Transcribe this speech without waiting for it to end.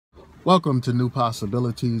Welcome to New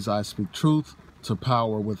Possibilities. I speak truth to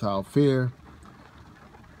power without fear.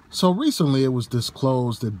 So recently it was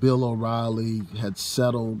disclosed that Bill O'Reilly had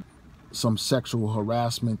settled some sexual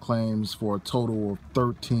harassment claims for a total of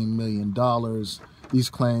 $13 million. These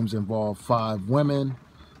claims involve 5 women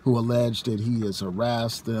who allege that he has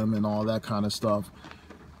harassed them and all that kind of stuff.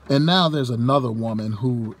 And now there's another woman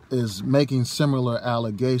who is making similar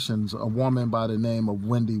allegations, a woman by the name of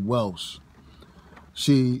Wendy Welsh.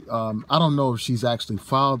 I don't know if she's actually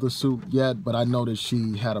filed the suit yet, but I know that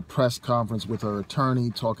she had a press conference with her attorney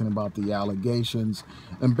talking about the allegations.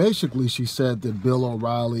 And basically she said that Bill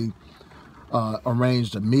O'Reilly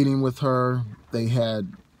arranged a meeting with her. They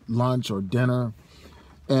had lunch or dinner.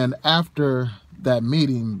 And after that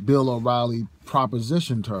meeting, Bill O'Reilly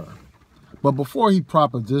propositioned her. But before he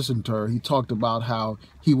propositioned her, he talked about how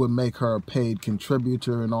he would make her a paid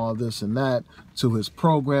contributor and all this and that to his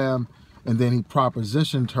program. And then he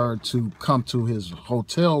propositioned her to come to his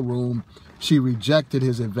hotel room. She rejected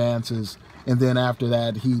his advances. And then after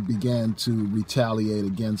that, he began to retaliate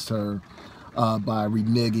against her by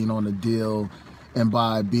reneging on the deal and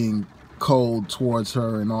by being cold towards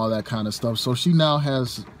her and all that kind of stuff. So she now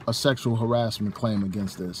has a sexual harassment claim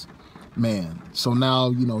against this man. So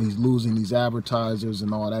now, he's losing these advertisers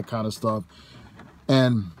and all that kind of stuff.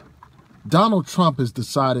 And Donald Trump has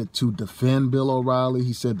decided to defend Bill O'Reilly.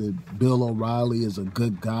 He said that Bill O'Reilly is a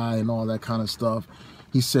good guy and all that kind of stuff.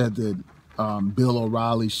 He said that Bill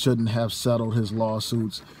O'Reilly shouldn't have settled his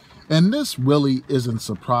lawsuits. And this really isn't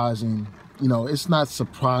surprising. It's not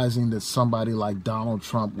surprising that somebody like Donald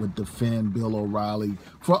Trump would defend Bill O'Reilly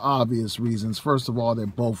for obvious reasons. First of all, they're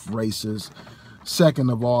both racist.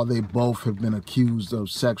 Second of all, they both have been accused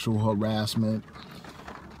of sexual harassment.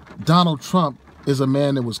 Donald Trump is a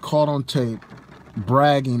man that was caught on tape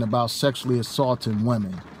bragging about sexually assaulting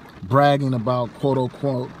women, bragging about, quote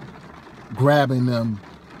unquote, grabbing them,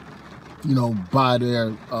 by their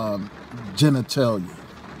genitalia.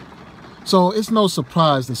 So it's no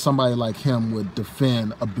surprise that somebody like him would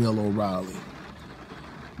defend a Bill O'Reilly.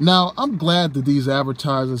 Now, I'm glad that these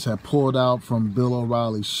advertisers have pulled out from Bill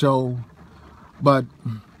O'Reilly's show, but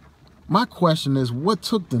my question is, what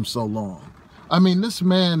took them so long? I mean, this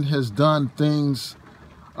man has done things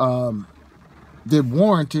that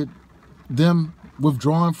warranted them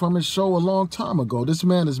withdrawing from his show a long time ago. This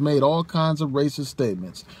man has made all kinds of racist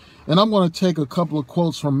statements. And I'm going to take a couple of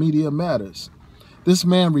quotes from Media Matters. This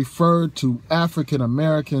man referred to African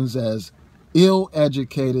Americans as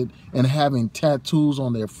ill-educated and having tattoos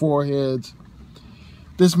on their foreheads.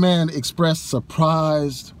 This man expressed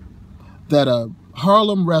surprise that a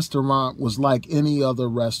Harlem restaurant was like any other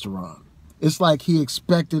restaurant. It's like he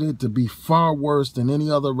expected it to be far worse than any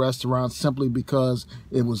other restaurant simply because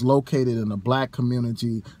it was located in a black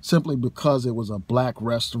community, simply because it was a black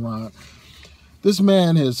restaurant. This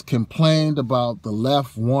man has complained about the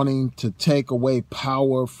left wanting to take away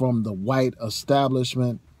power from the white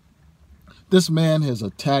establishment. This man has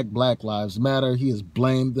attacked Black Lives Matter. He has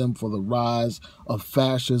blamed them for the rise of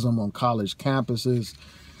fascism on college campuses.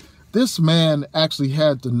 This man actually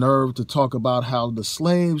had the nerve to talk about how the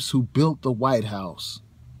slaves who built the White House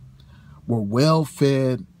were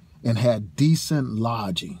well-fed and had decent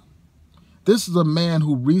lodging. This is a man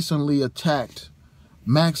who recently attacked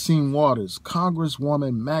Maxine Waters,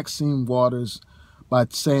 Congresswoman Maxine Waters, by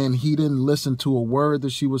saying he didn't listen to a word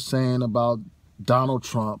that she was saying about Donald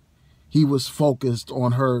Trump. He was focused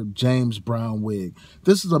on her James Brown wig.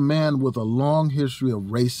 This is a man with a long history of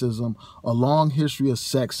racism, a long history of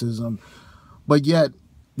sexism, but yet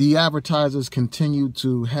the advertisers continue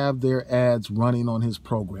to have their ads running on his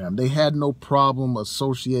program. They had no problem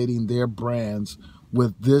associating their brands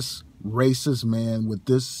with this racist man, with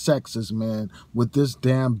this sexist man, with this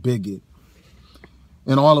damn bigot.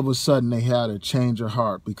 And all of a sudden they had a change of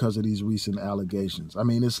heart because of these recent allegations. I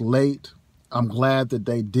mean, it's late. I'm glad that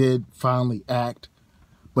they did finally act,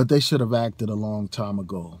 but they should have acted a long time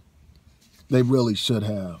ago. They really should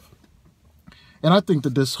have. And I think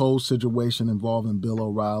that this whole situation involving Bill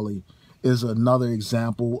O'Reilly is another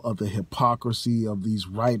example of the hypocrisy of these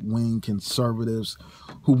right-wing conservatives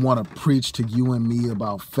who want to preach to you and me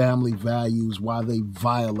about family values while they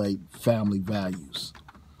violate family values,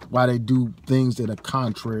 why they do things that are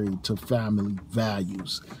contrary to family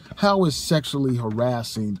values. How is sexually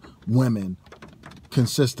harassing women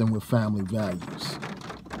consistent with family values?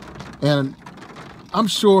 And I'm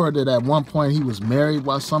sure that at one point he was married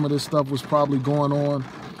while some of this stuff was probably going on.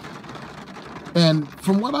 And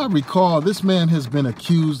from what I recall, this man has been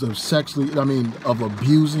accused of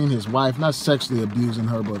abusing his wife, not sexually abusing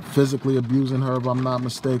her, but physically abusing her, if I'm not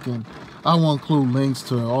mistaken. I will include links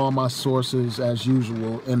to all my sources as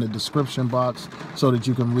usual in the description box so that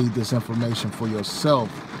you can read this information for yourself.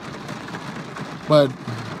 But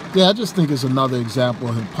yeah, I just think it's another example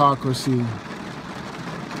of hypocrisy.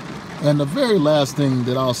 And the very last thing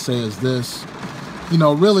that I'll say is this.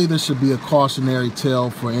 Really this should be a cautionary tale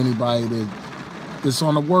for anybody that's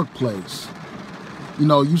on the workplace.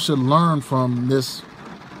 You should learn from this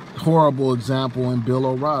horrible example in Bill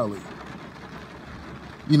O'Reilly.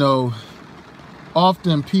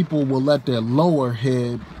 Often people will let their lower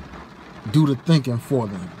head do the thinking for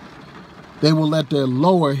them. They will let their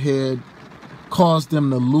lower head cause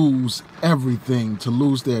them to lose everything, to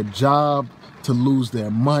lose their job, to lose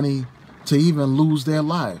their money, to even lose their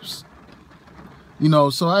lives.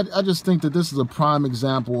 So I just think that this is a prime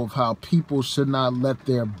example of how people should not let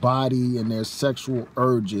their body and their sexual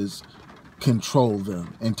urges control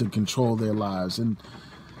them and to control their lives. And,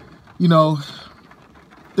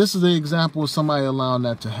 this is the example of somebody allowing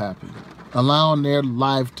that to happen, allowing their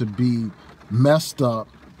life to be messed up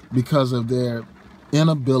because of their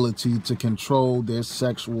inability to control their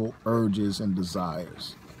sexual urges and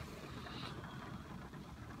desires.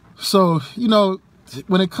 So,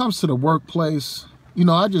 when it comes to the workplace,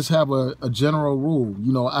 I just have a general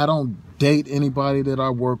rule. I don't date anybody that I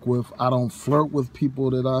work with. I don't flirt with people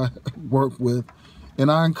that I work with. And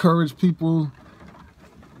I encourage people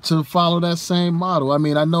to follow that same model. I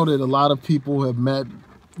mean, I know that a lot of people have met,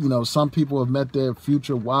 some people have met their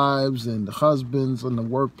future wives and husbands in the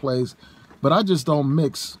workplace, but I just don't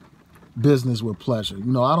mix business with pleasure.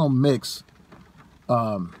 I don't mix,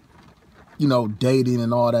 dating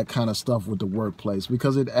and all that kind of stuff with the workplace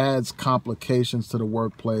because it adds complications to the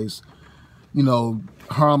workplace.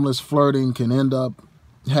 Harmless flirting can end up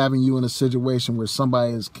having you in a situation where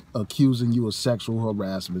somebody is accusing you of sexual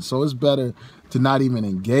harassment. So it's better to not even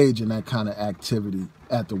engage in that kind of activity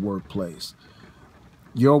at the workplace.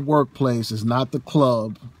 Your workplace is not the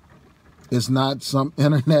club. It's not some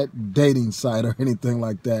internet dating site or anything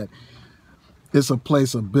like that. It's a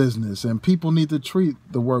place of business, and people need to treat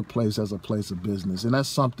the workplace as a place of business. And that's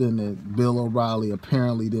something that Bill O'Reilly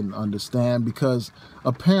apparently didn't understand, because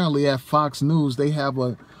apparently at Fox News, they have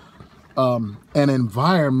an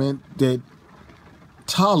environment that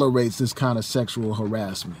tolerates this kind of sexual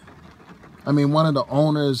harassment. I mean, one of the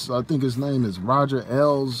owners, I think his name is Roger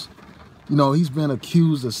Ailes, he's been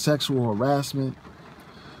accused of sexual harassment.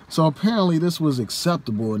 So apparently this was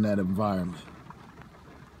acceptable in that environment.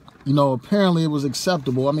 Apparently it was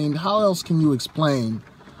acceptable. I mean, how else can you explain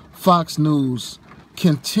Fox News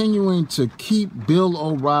continuing to keep Bill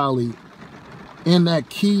O'Reilly in that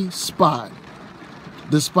key spot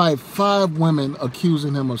despite 5 women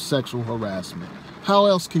accusing him of sexual harassment? How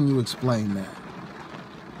else can you explain that?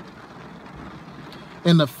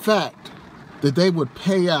 And the fact that they would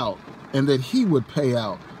pay out, and that he would pay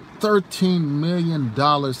out $13 million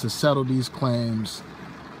to settle these claims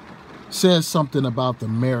says something about the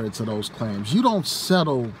merits of those claims. You don't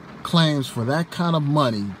settle claims for that kind of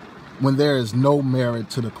money when there is no merit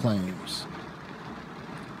to the claims.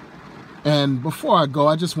 And before I go,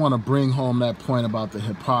 I just want to bring home that point about the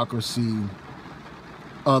hypocrisy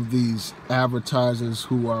of these advertisers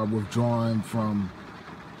who are withdrawing from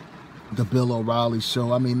the Bill O'Reilly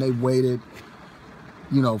show. I mean, they waited,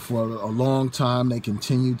 for a long time. They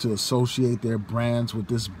continue to associate their brands with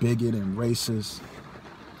this bigot and racist.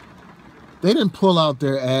 They didn't pull out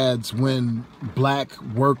their ads when black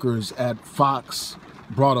workers at Fox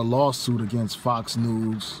brought a lawsuit against Fox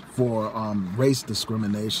News for race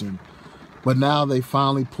discrimination. But now they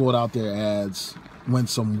finally pulled out their ads when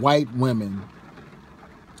some white women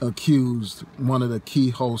accused one of the key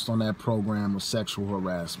hosts on that program of sexual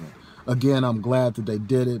harassment. Again, I'm glad that they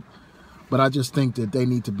did it, but I just think that they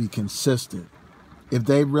need to be consistent. If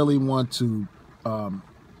they really want to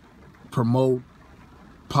promote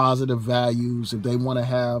positive values, if they want to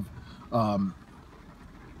have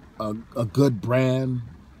a good brand,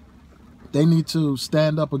 they need to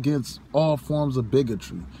stand up against all forms of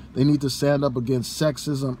bigotry. They need to stand up against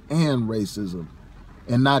sexism and racism,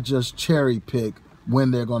 and not just cherry pick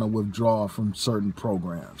when they're going to withdraw from certain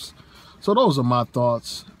programs. So those are my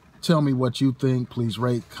thoughts. Tell me what you think. Please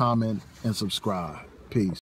rate, comment, and subscribe. Peace.